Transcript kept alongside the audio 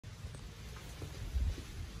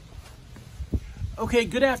Okay,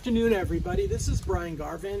 good afternoon, everybody. This is Brian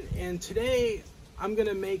Garvin, and today I'm going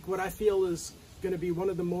to make what I feel is going to be one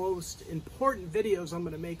of the most important videos I'm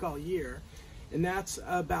going to make all year, and that's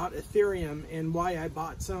about Ethereum and why I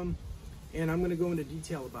bought some, and I'm going to go into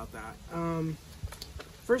detail about that.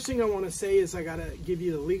 First thing I want to say is I got to give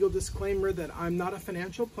you the legal disclaimer that I'm not a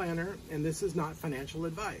financial planner, and this is not financial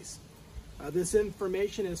advice. This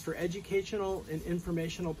information is for educational and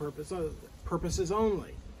informational purposes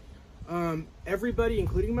only. Everybody,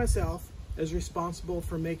 including myself, is responsible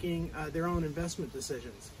for making their own investment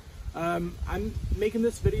decisions. I'm making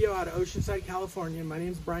this video out of Oceanside, California. My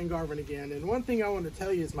name's Brian Garvin again, and one thing I want to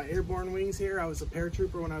tell you is my airborne wings here. I was a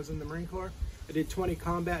paratrooper when I was in the Marine Corps. I did 20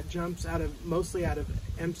 combat jumps mostly out of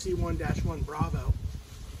MC-1-1 Bravo.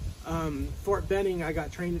 Fort Benning, I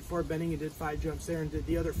got trained at Fort Benning and did 5 jumps there, and did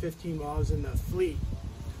the other 15 while I was in the fleet.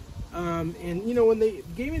 And you know, when they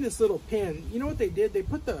gave me this little pin, you know what they did? They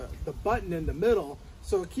put the button in the middle,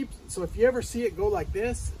 so if you ever see it go like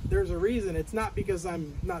this, there's a reason. It's not because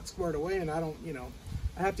I'm not squared away and I don't,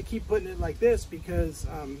 I have to keep putting it like this because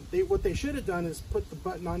what they should have done is put the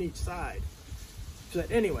button on each side. But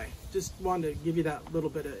anyway, just wanted to give you that little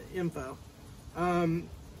bit of info.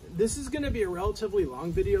 This is going to be a relatively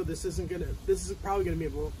long video. This is probably going to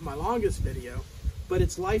be my longest video, but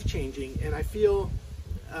it's life-changing, and I feel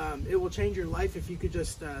it will change your life if you could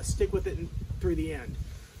just stick with it through the end.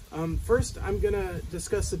 First, I'm going to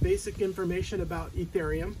discuss the basic information about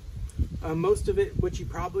Ethereum. Most of it, which you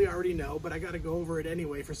probably already know, but I got to go over it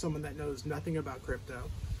anyway for someone that knows nothing about crypto,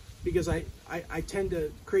 because I tend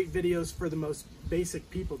to create videos for the most basic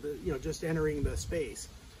people, just entering the space.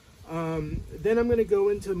 Then I'm going to go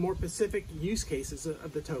into more specific use cases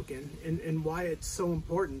of the token and why it's so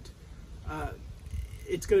important.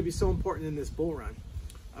 It's going to be so important in this bull run.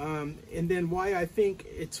 And then why I think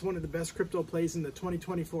it's one of the best crypto plays in the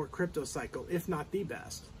 2024 crypto cycle, if not the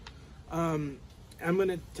best. I'm going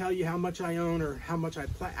to tell you how much I own, or how much I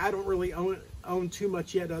plan. I don't really own too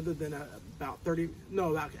much yet, other than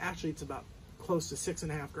actually it's about close to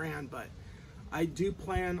 $6.5 grand, but I do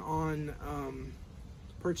plan on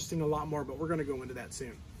purchasing a lot more, but we're going to go into that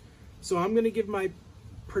soon. So I'm going to give my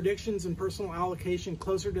predictions and personal allocation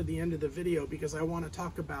closer to the end of the video, because I want to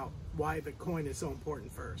talk about why the coin is so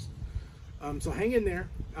important first. So hang in there,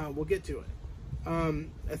 we'll get to it.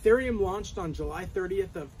 Ethereum launched on July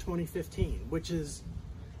 30th of 2015, which is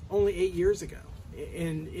only 8 years ago,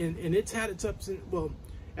 and it's had its ups and, well,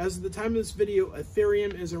 as of the time of this video,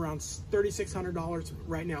 Ethereum is around $3,600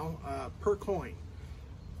 right now per coin.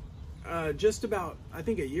 Just about, I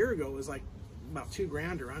think a year ago, it was like about $2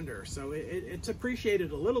 grand or under, so it's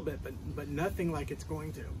appreciated a little bit, but nothing like it's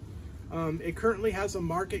going to. It currently has a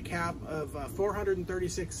market cap of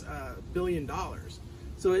 $436 billion,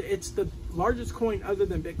 so it's the largest coin other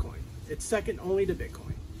than Bitcoin. It's second only to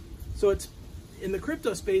Bitcoin. So it's in the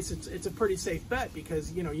crypto space, it's a pretty safe bet,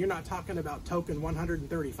 because you're not talking about token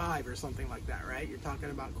 135 or something like that, right? You're talking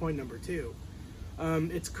about coin number 2.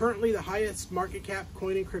 It's currently the highest market cap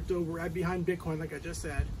coin in crypto, right behind Bitcoin, like I just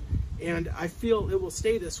said. And I feel it will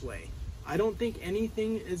stay this way. I don't think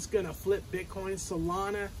anything is going to flip Bitcoin.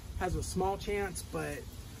 Solana has a small chance, but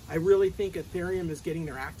I really think Ethereum is getting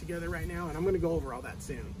their act together right now, and I'm going to go over all that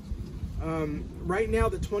soon. Right now,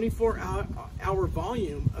 the 24-hour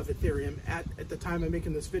volume of Ethereum at the time I'm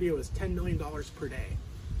making this video is $10 million per day.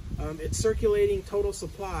 Its circulating total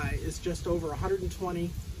supply is just over 120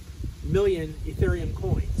 million Ethereum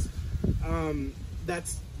coins.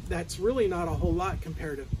 That's really not a whole lot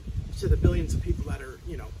compared to the billions of people that are,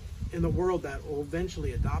 in the world that will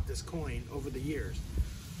eventually adopt this coin over the years.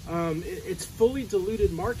 Its fully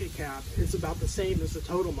diluted market cap is about the same as the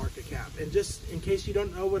total market cap. And just in case you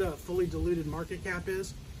don't know what a fully diluted market cap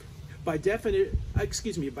is, by definition,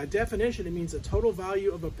 it means the total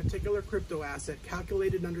value of a particular crypto asset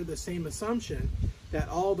calculated under the same assumption that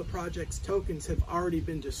all the project's tokens have already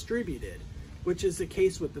been distributed, which is the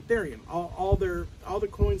case with Ethereum. All the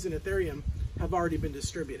coins in Ethereum have already been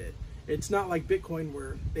distributed. It's not like Bitcoin,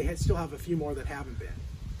 where they still have a few more that haven't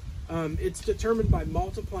been. It's determined by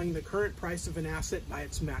multiplying the current price of an asset by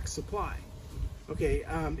its max supply. Okay,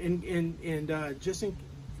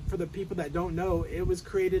 for the people that don't know, it was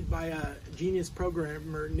created by a genius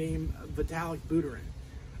programmer named Vitalik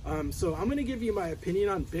Buterin. So I'm going to give you my opinion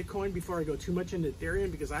on Bitcoin before I go too much into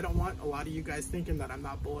Ethereum, because I don't want a lot of you guys thinking that I'm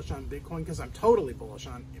not bullish on Bitcoin, because I'm totally bullish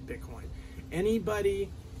on Bitcoin. Anybody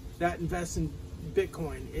that invests in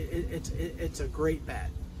Bitcoin, it's a great bet.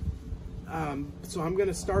 So I'm going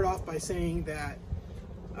to start off by saying that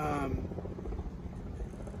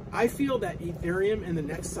I feel that Ethereum in the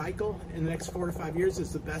next cycle, in the next 4 to 5 years,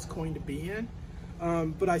 is the best coin to be in.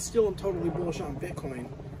 but I still am totally bullish on Bitcoin.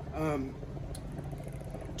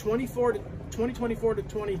 2024 to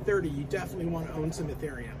 2030, you definitely want to own some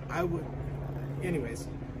Ethereum. I would, anyways.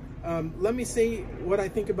 Let me say what I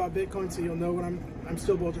think about Bitcoin, so you'll know what I'm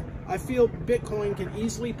still bullish. I feel Bitcoin can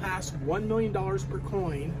easily pass $1 million per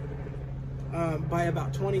coin by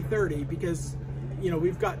about 2030, because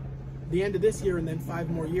we've got the end of this year and then 5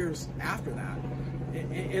 more years after that,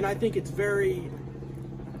 and I think it's very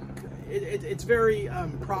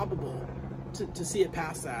probable to see it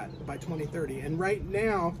pass that by 2030. And right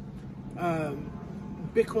now,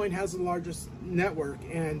 Bitcoin has the largest network,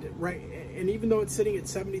 and even though it's sitting at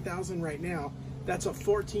 70,000 right now, that's a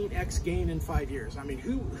 14x gain in 5 years. I mean,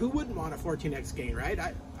 who wouldn't want a 14x gain, right?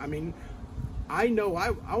 I mean, I know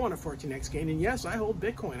I want a 14x gain, and yes, I hold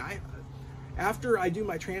Bitcoin. After I do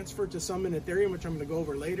my transfer to some in Ethereum, which I'm going to go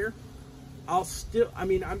over later, I still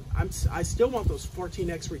want those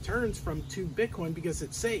 14x returns from to Bitcoin, because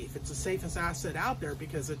it's safe. It's the safest asset out there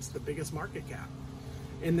because it's the biggest market cap.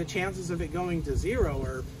 And the chances of it going to zero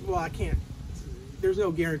are, well, I can't, there's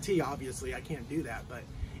no guarantee, obviously, I can't do that, but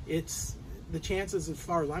the chances, as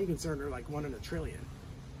far as I'm concerned, are like 1 in a trillion.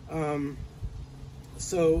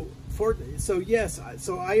 So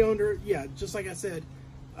I owned her, yeah, just like I said,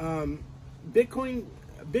 Bitcoin,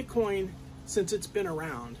 since it's been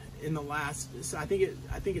around in the last, I think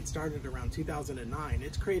it started around 2009,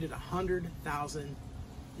 it's created 100,000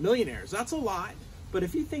 millionaires. That's a lot. But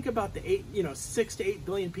if you think about the 6 to 8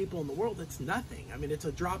 billion people in the world, it's nothing. I mean, it's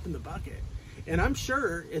a drop in the bucket. And I'm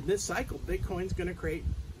sure in this cycle, Bitcoin's going to create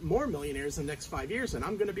more millionaires in the next 5 years, and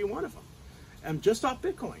I'm going to be one of them. Just off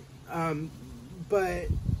Bitcoin. But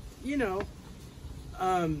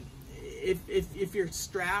if you're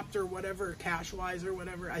strapped or whatever, cash-wise or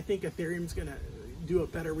whatever, I think Ethereum's going to do a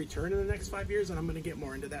better return in the next 5 years, and I'm going to get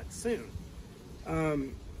more into that soon.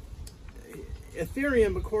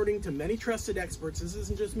 Ethereum, according to many trusted experts, this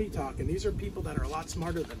isn't just me talking, these are people that are a lot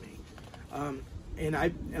smarter than me, and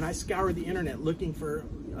I scour the internet looking for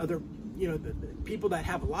other, the people that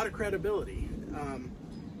have a lot of credibility,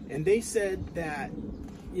 and they said that,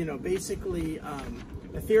 basically,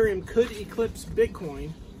 Ethereum could eclipse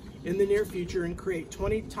Bitcoin in the near future and create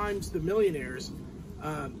 20 times the millionaires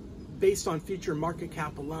based on future market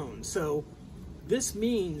cap alone. So this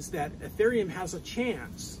means that Ethereum has a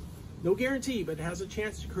chance, no guarantee, but it has a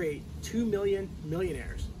chance to create 2 million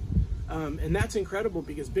millionaires. And that's incredible,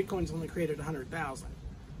 because Bitcoin's only created 100,000.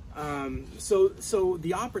 So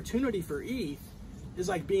the opportunity for ETH is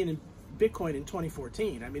like being in Bitcoin in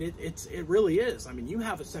 2014. I mean, it really is. I mean, you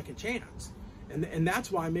have a second chance. And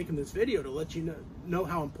that's why I'm making this video, to let you know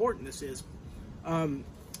how important this is.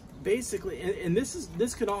 Basically, and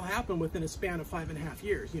this could all happen within a span of 5.5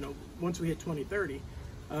 years. Once we hit 2030,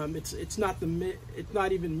 it's not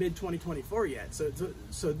even mid 2024 yet.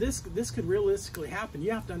 So this could realistically happen.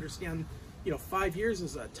 You have to understand, 5 years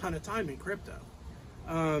is a ton of time in crypto.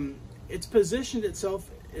 It's positioned itself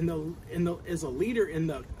as a leader in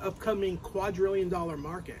the upcoming $250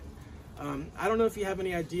 market. I don't know if you have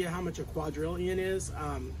any idea how much a quadrillion is.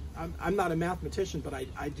 I'm not a mathematician, but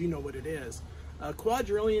I do know what it is. A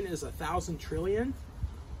quadrillion is 1,000 trillion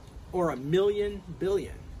or 1,000,000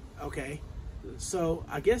 billion. Okay, so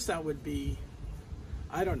I guess that would be,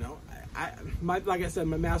 I don't know. Like I said,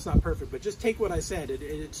 my math's not perfect, but just take what I said.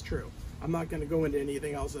 It's true. I'm not going to go into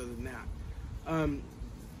anything else other than that.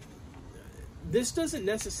 This doesn't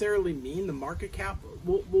necessarily mean the market cap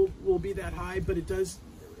will be that high, but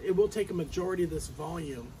it will take a majority of this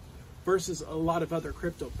volume versus a lot of other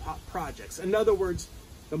crypto projects. In other words,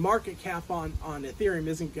 the market cap on Ethereum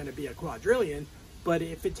isn't going to be a quadrillion, but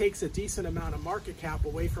if it takes a decent amount of market cap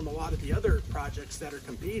away from a lot of the other projects that are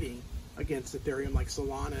competing against Ethereum, like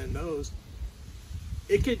Solana and those,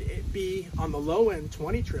 it could be on the low end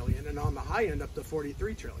 20 trillion and on the high end up to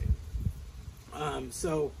 43 trillion.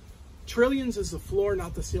 So trillions is the floor,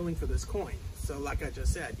 not the ceiling for this coin. So like I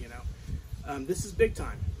just said, this is big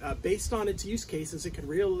time. Based on its use cases, it could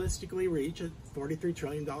realistically reach a $43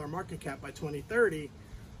 trillion market cap by 2030.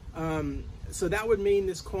 So that would mean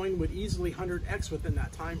this coin would easily 100x within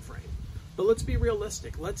that time frame. But let's be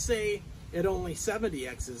realistic. Let's say it only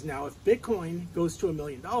 70x's. Now, if Bitcoin goes to $1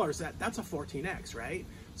 million, that's a 14x, right?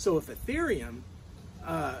 So if Ethereum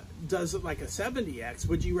does it like a 70x,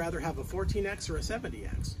 would you rather have a 14x or a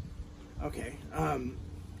 70x? Okay.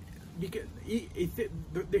 Because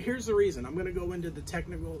here's the reason. I'm going to go into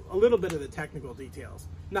a little bit of the technical details.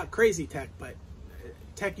 Not crazy tech, but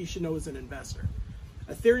tech you should know as an investor.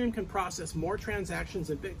 Ethereum can process more transactions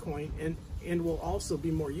than Bitcoin and will also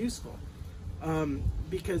be more useful.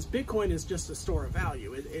 because Bitcoin is just a store of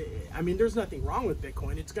value. I mean, there's nothing wrong with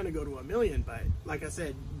Bitcoin. It's going to go to 1 million, but like I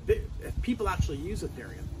said, if people actually use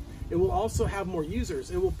Ethereum, it will also have more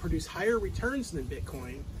users. It will produce higher returns than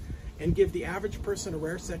Bitcoin and give the average person a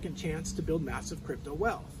rare second chance to build massive crypto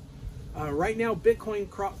wealth. Right now, Bitcoin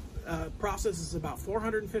processes about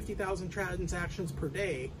 450,000 transactions per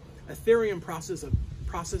day. Ethereum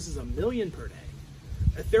processes 1 million per day.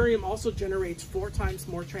 Ethereum also generates 4 times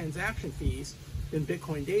more transaction fees than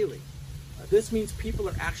Bitcoin daily. This means people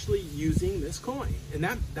are actually using this coin, and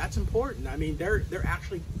that's important. I mean, they're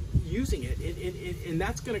actually using it, and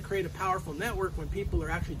that's going to create a powerful network when people are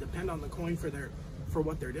actually depend on the coin for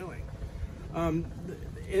what they're doing.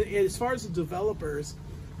 As far as the developers,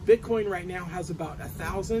 Bitcoin right now has about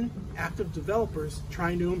 1,000 active developers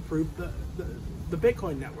trying to improve the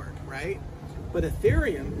Bitcoin network, right? But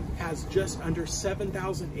Ethereum has just under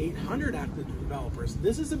 7,800 active developers.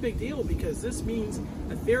 This is a big deal because this means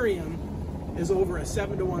Ethereum is over a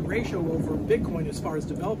 7-to-1 ratio over Bitcoin as far as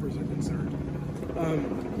developers are concerned.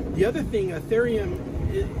 The other thing, Ethereum,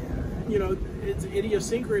 its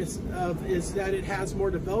idiosyncrasy is that it has more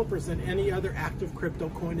developers than any other active crypto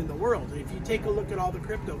coin in the world. If you take a look at all the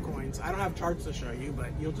crypto coins, I don't have charts to show you,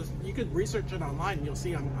 but you could research it online and you'll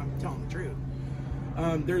see I'm telling the truth.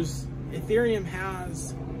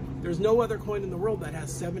 There's no other coin in the world that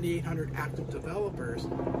has 7,800 active developers,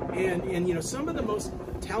 and some of the most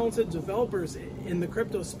talented developers in the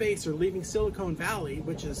crypto space are leaving Silicon Valley,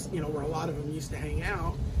 which is where a lot of them used to hang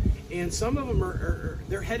out, and some of them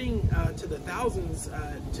they're heading to the thousands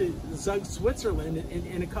to Zug, Switzerland,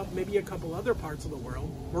 and maybe a couple other parts of the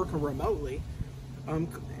world, working remotely, and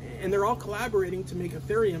they're all collaborating to make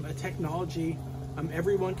Ethereum a technology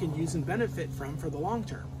everyone can use and benefit from for the long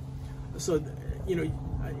term. So,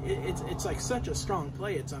 it's like such a strong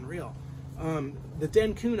play, it's unreal. The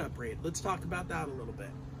Denkun upgrade, let's talk about that a little bit.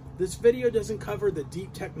 This video doesn't cover the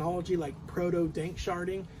deep technology like proto-dank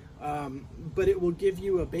sharding, but it will give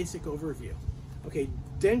you a basic overview. Okay,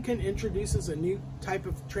 Denkun introduces a new type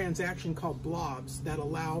of transaction called blobs that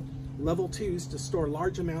allow level 2s to store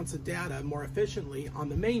large amounts of data more efficiently on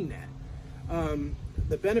the mainnet.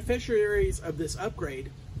 The beneficiaries of this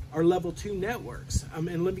upgrade are level 2 networks.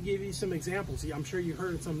 And let me give you some examples. I'm sure you've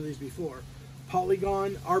heard of some of these before.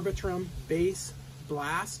 Polygon, Arbitrum, Base,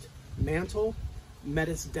 Blast, Mantle,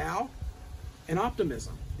 Metis DAO, and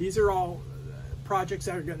Optimism. These are all projects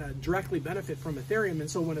that are going to directly benefit from Ethereum. And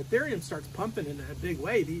so when Ethereum starts pumping in a big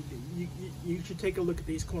way, you should take a look at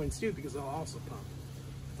these coins too, because they'll also pump.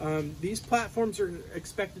 These platforms are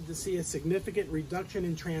expected to see a significant reduction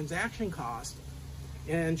in transaction cost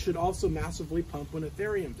and should also massively pump when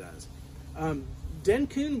Ethereum does.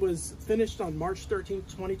 Denkun was finished on March 13,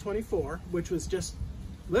 2024, which was just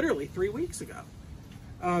literally 3 weeks ago.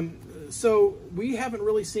 So we haven't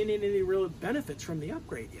really seen any real benefits from the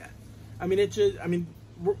upgrade yet. I mean,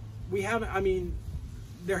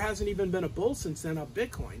 there hasn't even been a bull since then of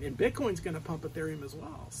Bitcoin, and Bitcoin's going to pump Ethereum as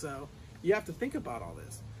well. So you have to think about all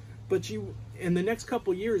this. But in the next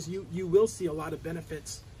couple years, you will see a lot of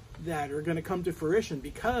benefits that are going to come to fruition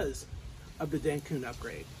because of the Denkun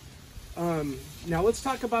upgrade. Now let's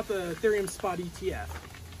talk about the Ethereum spot ETF.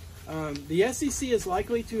 The SEC is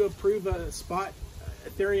likely to approve a spot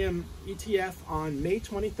Ethereum ETF on May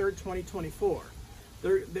 23rd, 2024.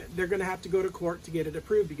 They're going to have to go to court to get it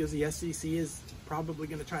approved because the SEC is probably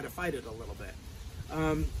going to try to fight it a little bit.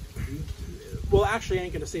 Well, actually, I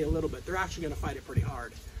ain't going to say a little bit. They're actually going to fight it pretty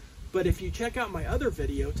hard. But if you check out my other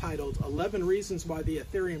video titled 11 Reasons Why the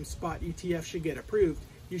Ethereum Spot ETF Should Get Approved,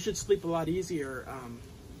 you should sleep a lot easier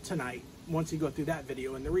tonight once you go through that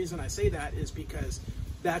video. And the reason I say that is because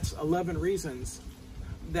that's 11 reasons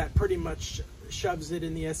that pretty much shoves it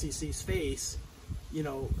in the SEC's face.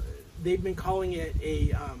 They've been calling it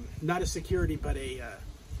a, not a security, but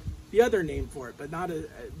the other name for it, but not a,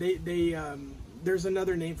 there's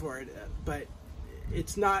another name for it, but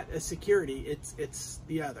it's not a security, it's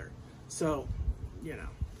the other. So,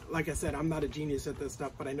 like I said, I'm not a genius at this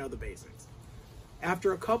stuff, but I know the basics.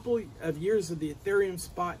 After a couple of years of the Ethereum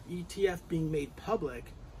Spot ETF being made public,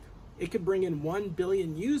 it could bring in 1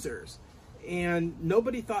 billion users. And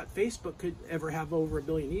nobody thought Facebook could ever have over 1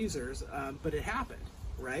 billion users, but it happened,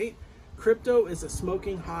 right? Crypto is a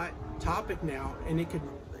smoking hot topic now, and it could,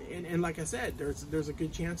 and like I said, there's a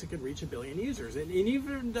good chance it could reach 1 billion users. And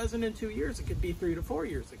even if it doesn't in 2 years, it could be 3 to 4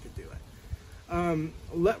 years it could do it.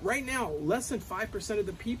 Right now, less than 5% of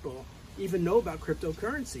the people even know about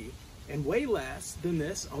cryptocurrency, and way less than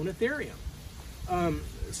this own Ethereum.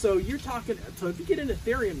 So you're talking, so if you get into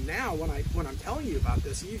Ethereum now, when I'm telling you about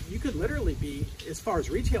this, you could literally be, as far as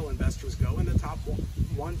retail investors go, in the top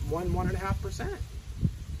 1.5%.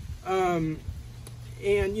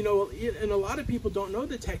 And you know, and a lot of people don't know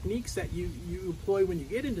the techniques that you employ when you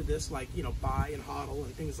get into this, like, you know, buy and hodl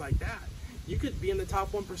and things like that. You could be in the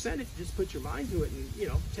top 1% if you just put your mind to it and, you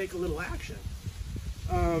know, take a little action.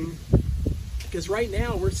 Because right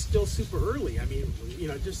now we're still super early. I mean, you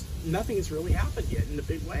know, just nothing has really happened yet in a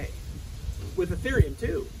big way. With Ethereum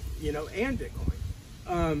too, you know, and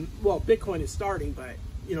Bitcoin. Well, Bitcoin is starting, but,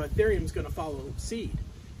 you know, Ethereum is going to follow seed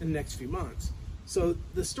in the next few months. So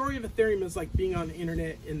the story of Ethereum is like being on the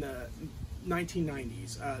internet in the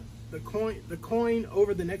 1990s. The coin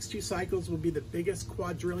over the next 2 cycles will be the biggest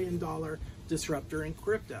quadrillion-dollar disruptor in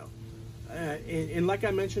crypto. And like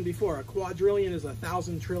I mentioned before, a quadrillion is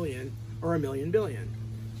 1,000 trillion or 1,000,000 billion.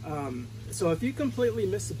 So if you completely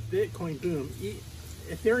miss the Bitcoin boom,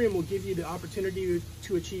 Ethereum will give you the opportunity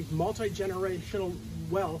to achieve multi-generational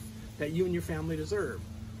wealth that you and your family deserve.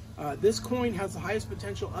 This coin has the highest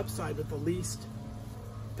potential upside with the least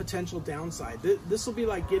potential downside. This will be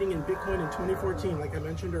like getting in Bitcoin in 2014, like I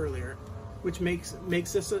mentioned earlier, which makes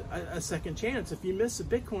this a second chance. If you miss a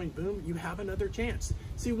Bitcoin boom, you have another chance.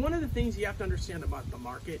 See, one of the things you have to understand about the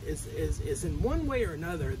market is in one way or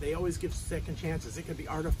another, they always give second chances. It could be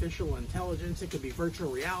artificial intelligence, it could be virtual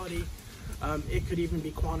reality, it could even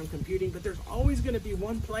be quantum computing, but there's always going to be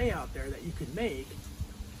one play out there that you could make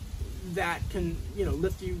that can, you know,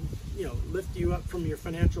 lift you up from your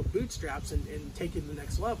financial bootstraps and take you to the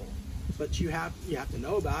next level. But you have to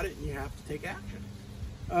know about it and you have to take action.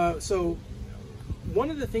 So one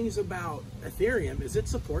of the things about Ethereum is it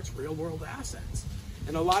supports real world assets.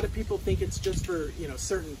 And a lot of people think it's just for, you know,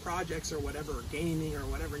 certain projects or whatever, or gaming or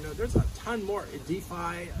whatever. No, there's a ton more.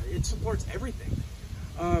 DeFi, it supports everything.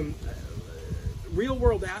 Real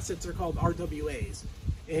world assets are called RWAs.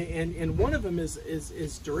 And one of them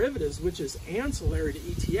is derivatives, which is ancillary to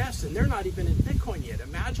ETFs, and they're not even in Bitcoin yet.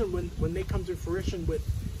 Imagine when they come to fruition with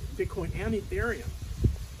Bitcoin and Ethereum.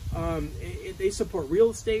 They support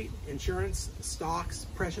real estate, insurance, stocks,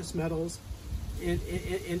 precious metals, and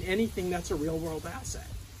anything that's a real world asset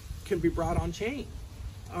can be brought on chain.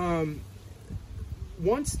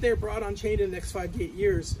 Once they're brought on chain in the next 5 to 8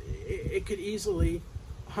 years, it could easily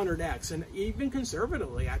 100x, and even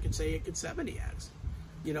conservatively, I could say it could 70x.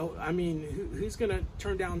 You know, I mean, who's going to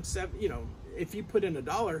turn down you know, if you put in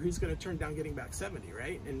 $1, who's going to turn down getting back 70,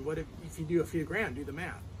 right? And what if you do a few grand, do the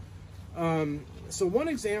math. So one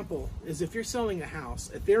example is if you're selling a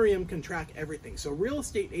house, Ethereum can track everything. So real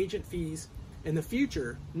estate agent fees in the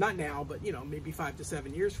future, not now, but, you know, maybe 5 to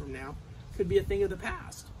 7 years from now, could be a thing of the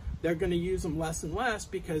past. They're going to use them less and less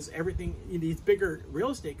because everything, these bigger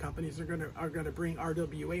real estate companies are going to bring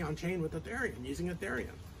RWA on chain with Ethereum, using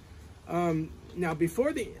Ethereum. Now,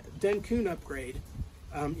 before the Denkun upgrade,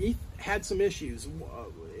 ETH had some issues.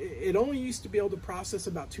 It only used to be able to process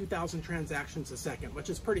about 2,000 transactions a second, which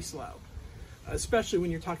is pretty slow, especially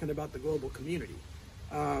when you're talking about the global community.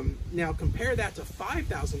 Now, compare that to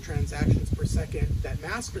 5,000 transactions per second that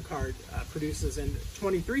MasterCard produces and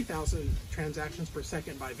 23,000 transactions per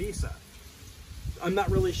second by Visa. I'm not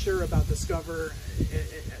really sure about Discover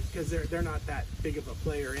because they're not that big of a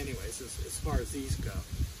player anyways as far as these go.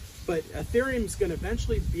 But Ethereum's going to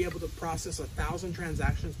eventually be able to process 1,000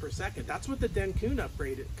 transactions per second. That's what the Denkun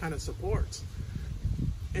upgrade kind of supports.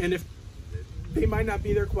 And if they might not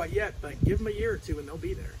be there quite yet, but give them a year or two and they'll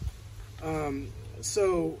be there.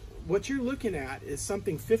 So what you're looking at is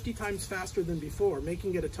something 50 times faster than before,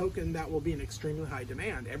 making it a token that will be in extremely high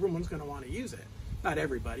demand. Everyone's going to want to use it. Not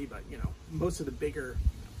everybody, but, you know, most of the bigger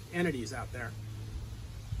entities out there.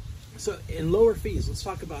 So, and lower fees, let's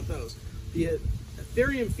talk about those. The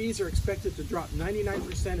Ethereum fees are expected to drop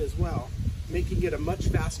 99% as well, making it a much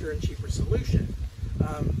faster and cheaper solution.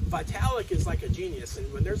 Vitalik is like a genius,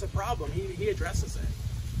 and when there's a problem, he addresses it.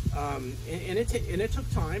 And it took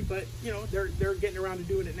time, but, you know, they're getting around to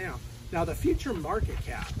doing it now. Now, the future market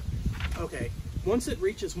cap, okay, once it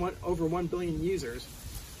reaches over 1 billion users,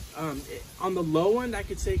 on the low end, I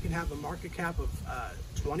could say it can have a market cap of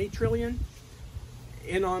 20 trillion.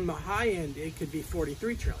 And on the high end, it could be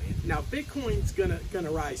 43 trillion. Now, Bitcoin's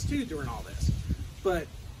gonna rise too during all this, but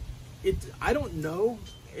I don't know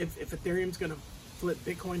if Ethereum's gonna flip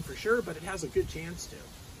Bitcoin for sure, but it has a good chance to,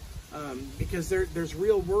 because there's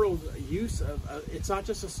real world use of. It's not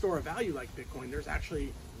just a store of value like Bitcoin. There's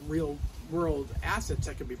actually real world assets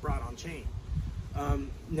that can be brought on chain.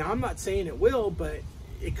 Now, I'm not saying it will, but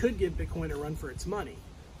it could give Bitcoin a run for its money.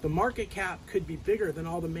 the market cap could be bigger than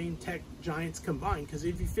all the main tech giants combined. Because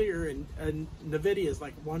if you figure in Nvidia is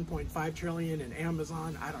like 1.5 trillion, and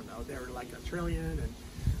Amazon, I don't know, they're like $1 trillion, and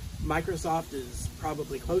Microsoft is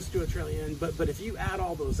probably close to $1 trillion. But if you add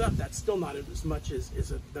all those up, that's still not as much as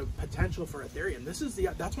the potential for Ethereum.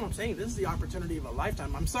 That's what I'm saying. This is the opportunity of a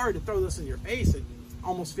lifetime. I'm sorry to throw this in your face. It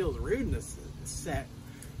almost feels rude in this set.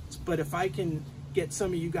 But if I can get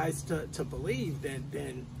some of you guys to believe,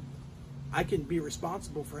 then I can be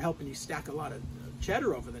responsible for helping you stack a lot of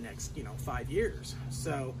cheddar over the next 5 years.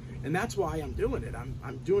 So, and that's why I'm doing it.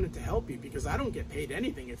 I'm doing it to help you, because I don't get paid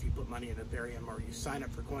anything if you put money in Ethereum or you sign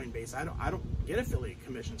up for Coinbase. I don't get affiliate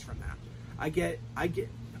commissions from that. I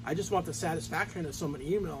just want the satisfaction of someone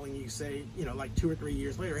emailing you, say, like 2 or 3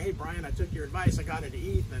 years later, hey Brian, I took your advice, I got into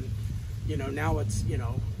ETH, and now it's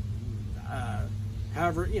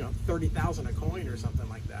however 30,000 a coin or something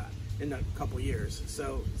like that in a couple years.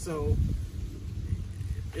 So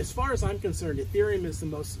as far as I'm concerned, Ethereum is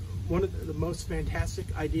one of the most fantastic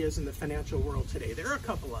ideas in the financial world today. There are a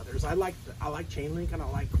couple others. I like Chainlink and I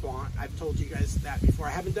like Quant. I've told you guys that before.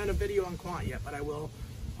 I haven't done a video on Quant yet, but I will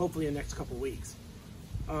hopefully in the next couple weeks.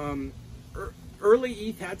 Early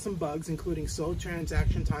ETH had some bugs, including slow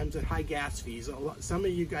transaction times and high gas fees. Some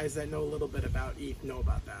of you guys that know a little bit about ETH know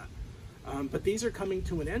about that. But these are coming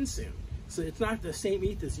to an end soon. So it's not the same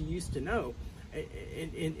ETH as you used to know.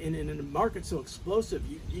 In a market so explosive,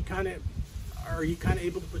 you kind of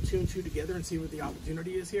able to put 2 and 2 together and see what the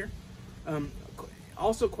opportunity is here.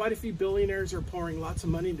 Also, quite a few billionaires are pouring lots of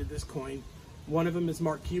money into this coin. One of them is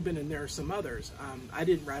Mark Cuban, and there are some others. I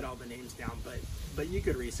didn't write all the names down, but you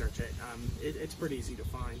could research it. It's pretty easy to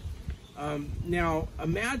find. Now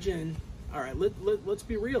imagine, all right, let's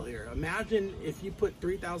be real here. Imagine if you put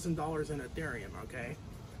 $3,000 in Ethereum, okay,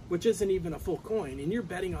 which isn't even a full coin, and you're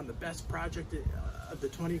betting on the best project of the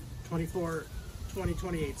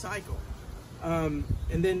 2024-2028 cycle. And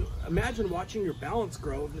then imagine watching your balance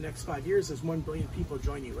grow over the next 5 years as 1 billion people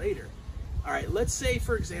join you later. All right, let's say,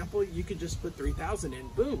 for example, you could just put 3,000 in,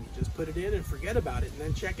 boom, you just put it in and forget about it, and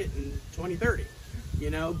then check it in 2030,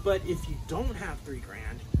 But if you don't have $3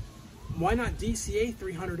 grand, why not DCA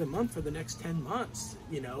 300 a month for the next 10 months?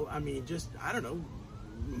 I mean, just, I don't know,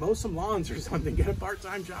 mow some lawns or something, get a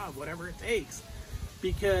part-time job, whatever it takes,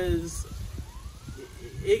 because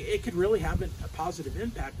it could really have a positive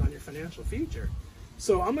impact on your financial future.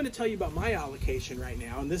 So I'm going to tell you about my allocation right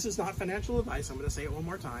now, and this is not financial advice. I'm going to say it one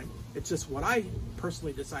more time. It's just what I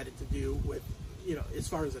personally decided to do with, as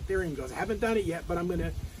far as Ethereum goes. I haven't done it yet, but I'm going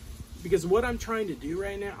to, because what I'm trying to do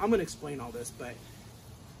right now, I'm going to explain all this, but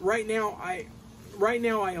right now I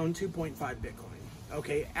own 2.5 Bitcoin.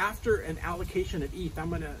 Okay, after an allocation of ETH,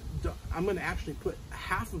 I'm gonna actually put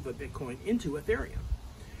half of a Bitcoin into Ethereum,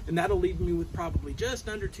 and that'll leave me with probably just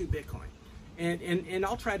under 2 Bitcoin. And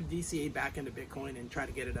I'll try to DCA back into Bitcoin and try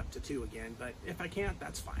to get it up to 2 again. But if I can't,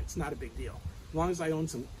 that's fine. It's not a big deal. As long as I own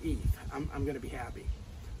some ETH, I'm gonna be happy.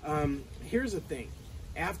 Here's the thing: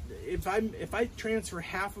 if I transfer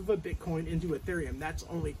half of a Bitcoin into Ethereum, that's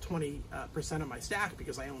only 20% of my stack,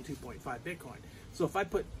 because I own 2.5 Bitcoin. So if I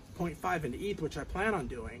put 0.5 into ETH, which I plan on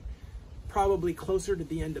doing, probably closer to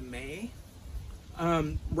the end of May,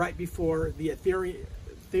 right before the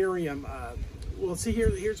Ethereum. Well, see,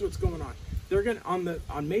 here's what's going on. They're gonna on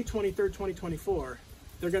May 23rd, 2024,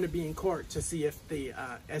 they're gonna be in court to see if the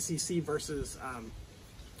SEC versus I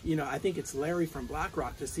think it's Larry from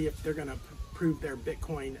BlackRock, to see if they're gonna approve their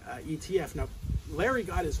Bitcoin ETF. Now, Larry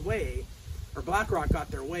got his way, or BlackRock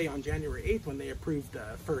got their way on January 8th when they approved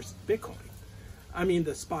the first Bitcoin. I mean,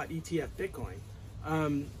 the spot ETF Bitcoin.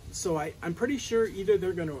 So I'm pretty sure either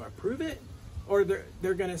they're going to approve it, or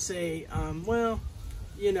they're going to say, well,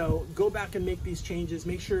 go back and make these changes.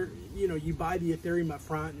 Make sure, you buy the Ethereum up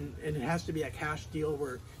front, and it has to be a cash deal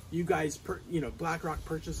where you guys, BlackRock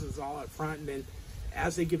purchases all up front, and then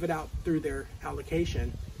as they give it out through their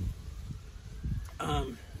allocation,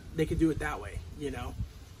 they could do it that way,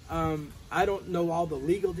 I don't know all the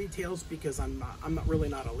legal details, because I'm not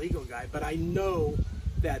really a legal guy, but I know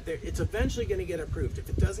that it's eventually going to get approved. If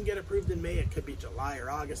it doesn't get approved in May, it could be July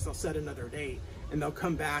or August. They'll set another date, and they'll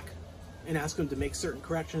come back and ask them to make certain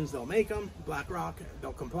corrections. They'll make them. BlackRock,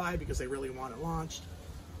 they'll comply because they really want it launched,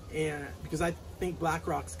 and because I think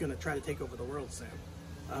BlackRock's going to try to take over the world soon,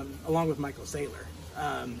 along with Michael Saylor.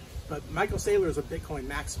 But Michael Saylor is a Bitcoin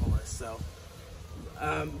maximalist, so.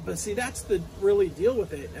 But see, that's the really deal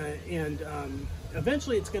with it, and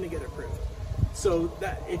eventually it's going to get approved. So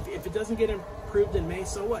that if it doesn't get approved in May,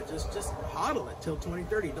 so what? Just hodl it till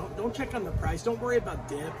 2030. Don't check on the price. Don't worry about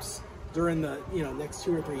dips during the next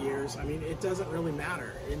 2 or 3 years. I mean, it doesn't really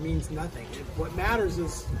matter. It means nothing. What matters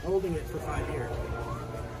is holding it for 5 years.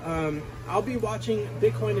 I'll be watching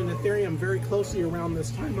Bitcoin and Ethereum very closely around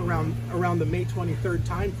this time, around the May 23rd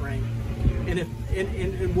time frame.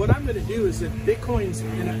 And what I'm going to do is, if Bitcoin's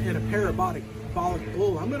in a parabolic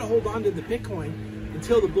bull, I'm going to hold on to the Bitcoin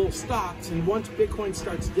until the bull stops. And once Bitcoin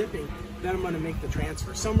starts dipping, then I'm going to make the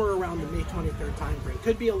transfer somewhere around the May 23rd time frame.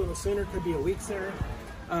 Could be a little sooner, could be a week sooner,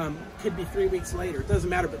 could be 3 weeks later. It doesn't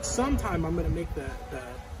matter. But sometime I'm going to make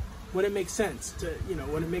when it makes sense to,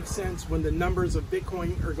 when it makes sense, when the numbers of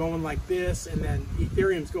Bitcoin are going like this and then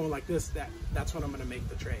Ethereum's going like this, that's when I'm going to make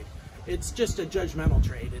the trade. It's just a judgmental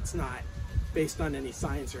trade. It's not based on any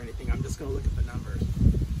science or anything. I'm just going to look at the numbers.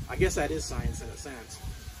 I guess that is science in a sense.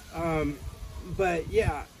 But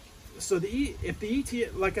yeah, so if the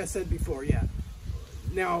ETH, like I said before, yeah.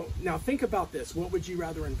 Now think about this. What would you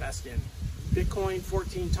rather invest in? Bitcoin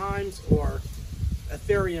 14 times or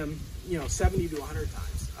Ethereum, 70 to 100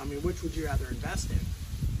 times? I mean, which would you rather invest in?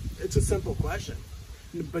 It's a simple question,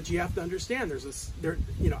 but you have to understand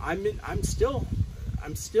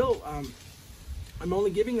I'm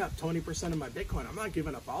only giving up 20% of my Bitcoin. I'm not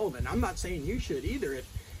giving up all of it. And I'm not saying you should either.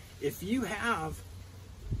 If you have,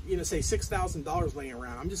 say $6,000 laying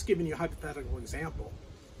around, I'm just giving you a hypothetical example.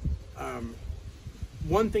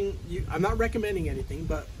 One thing, I'm not recommending anything,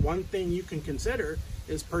 but one thing you can consider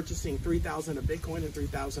is purchasing 3,000 of Bitcoin and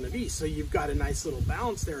 3,000 of ETH. So you've got a nice little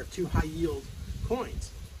balance there of two high yield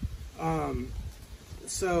coins.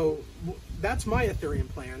 So that's my Ethereum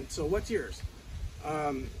plan. So what's yours?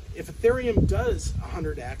 If Ethereum does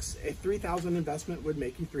 100x, a 3,000 investment would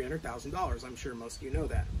make you $300,000. I'm sure most of you know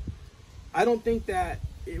that. I don't think that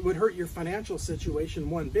it would hurt your financial situation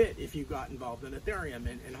one bit if you got involved in Ethereum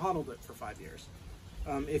and hodled it for 5 years.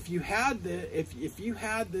 If you had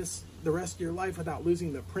this the rest of your life without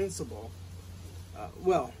losing the principal,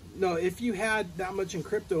 if you had that much in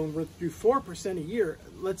crypto and withdrew 4% a year,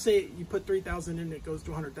 let's say you put 3,000 in, it goes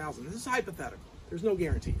to 100,000. This is hypothetical. There's no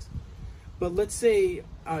guarantees. But let's say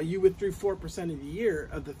you withdrew 4% of the year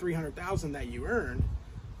of the 300,000 that you earned.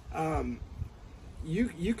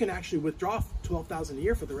 You can actually withdraw 12,000 a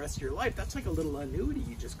year for the rest of your life. That's like a little annuity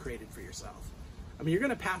you just created for yourself. I mean, you're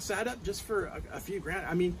going to pass that up just for a few grand.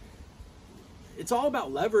 I mean, it's all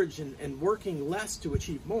about leverage and working less to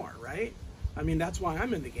achieve more, right? I mean, that's why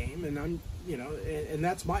I'm in the game, and I'm, and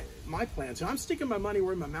that's my plan. So I'm sticking my money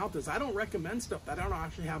where my mouth is. I don't recommend stuff that I don't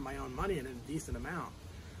actually have my own money in a decent amount.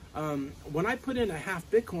 When I put in a half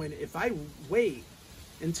Bitcoin, if I wait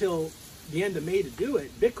until the end of May to do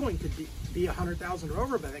it, Bitcoin could be 100,000 or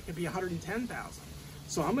over, but it could be 110,000.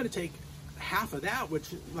 So I'm going to take half of that,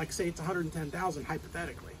 which, like, say it's 110,000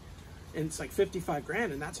 hypothetically, and it's like 55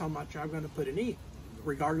 grand, and that's how much I'm going to put in ETH,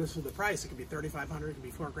 regardless of the price. It could be 3,500, it could be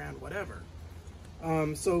 4 grand, whatever.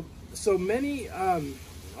 So many, a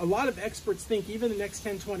lot of experts think even the next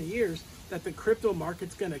 10, 20 years that the crypto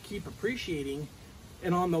market's going to keep appreciating,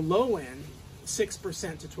 and on the low end,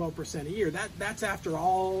 6% to 12% a year. That's after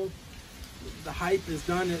all the hype is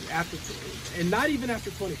done, and not even after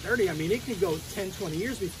 2030. I mean, it can go 10, 20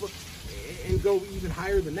 years before, and go even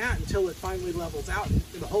higher than that until it finally levels out and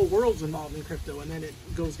the whole world's involved in crypto, and then it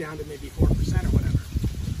goes down to maybe 4% or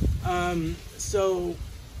whatever. So,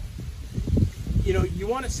 you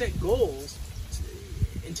want to set goals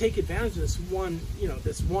and take advantage of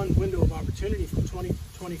this one window of opportunity from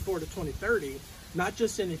 2024 to 2030, not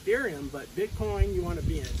just in Ethereum, but Bitcoin. You want to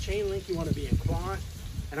be in Chainlink, you want to be in Quant,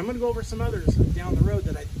 and I'm going to go over some others down the road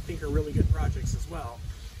that I think are really good projects as well.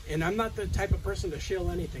 And I'm not the type of person to shill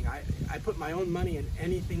anything. I put my own money in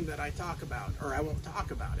anything that I talk about, or I won't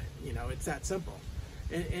talk about it. It's that simple.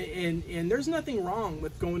 And there's nothing wrong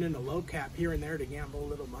with going into low cap here and there to gamble a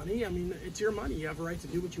little money. I mean, it's your money. You have a right to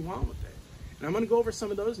do what you want with it. And I'm going to go over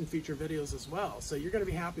some of those in future videos as well. So you're going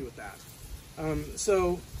to be happy with that.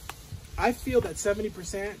 So I feel that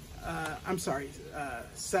 70%,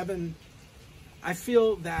 I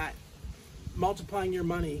feel that multiplying your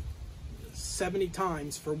money 70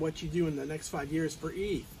 times for what you do in the next 5 years for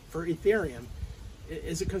Ethereum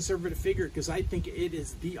is a conservative figure, because I think it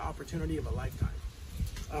is the opportunity of a lifetime.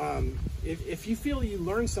 If you feel you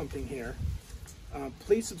learned something here,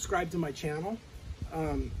 please subscribe to my channel.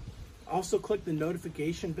 Also click the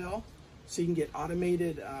notification bell so you can get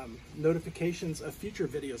automated notifications of future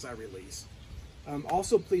videos I release.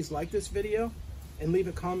 Also, please like this video and leave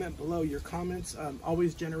a comment below. Your comments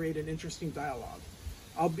always generate an interesting dialogue.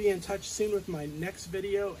 I'll be in touch soon with my next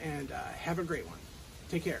video, and have a great one.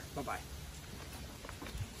 Take care. Bye-bye.